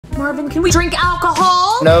Marvin, can we drink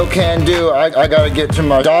alcohol? No can do. I gotta get to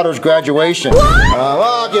my daughter's graduation. What?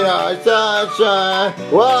 Walking on sunshine.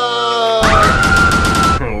 Whoa!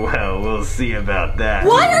 Well, we'll see about that.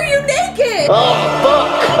 Why are you naked? Oh,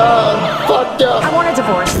 fuck! Fucked up. I want a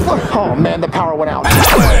divorce. Oh man, the power went out.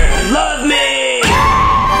 Love me!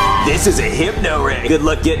 This is a hypno ring. Good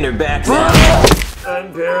luck getting her back now.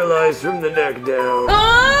 I'm paralyzed from the neck down.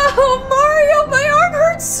 Oh, Mario, my arm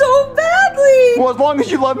hurts so badly. Well, as long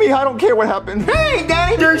as you love me, I don't care what happened. Hey,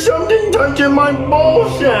 Daddy, there's something touching my ball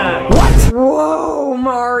sack. What? Whoa,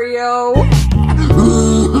 Mario.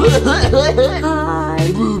 Hi.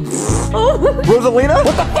 Rosalina?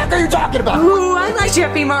 What the fuck are you talking about? Ooh, I like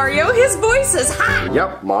Jeffy, Mario. His voice is hot.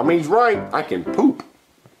 Yep, Mommy's right. I can poop.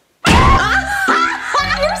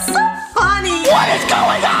 You're so funny. What is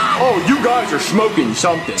going on? Oh, you guys are smoking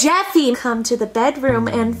something. Jeffy, come to the bedroom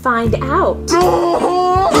and find out.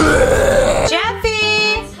 Jeffy!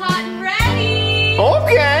 It's hot and ready.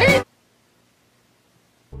 Okay.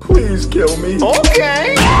 Please kill me.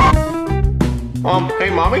 Okay. Hey,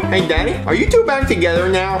 Mommy. Hey, Daddy. Are you two back together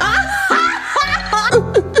now?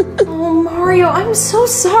 Oh, Mario, I'm so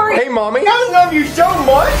sorry. Hey, Mommy. I love you so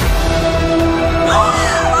much. I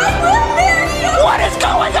will marry you. What is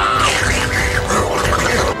going on?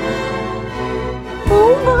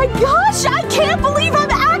 Oh my gosh, I can't believe I'm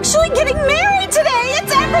actually getting married today.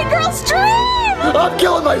 It's every girl's dream. I'm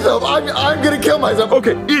killing myself. I'm gonna kill myself.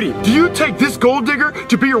 Okay, idiot, do you take this gold digger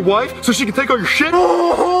to be your wife so she can take all your shit?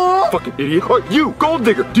 Fucking idiot. All right, you, gold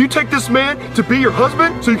digger, do you take this man to be your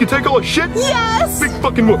husband so you can take all his shit? Yes. Big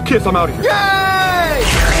fucking whoop. Kiss, I'm out of here. Yay!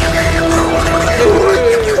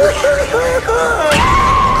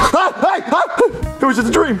 It was just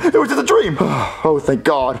a dream. It was just a dream. Oh, thank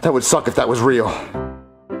God. That would suck if that was real.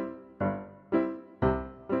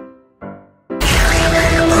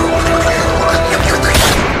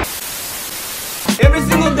 Every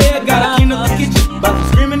single day I gotta clean up the kitchen. About to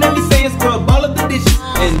screaming at me saying scrub all of the dishes.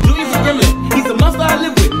 And Junior's a gremlin, he's a monster I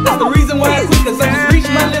live with. That's the reason why I quit, cause I just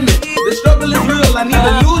reached my limit. The struggle is real, I need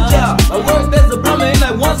a new job. I worked as a plumber and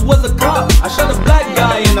I once was a cop. I shot a black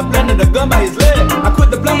guy and I planted a gun by his leg. I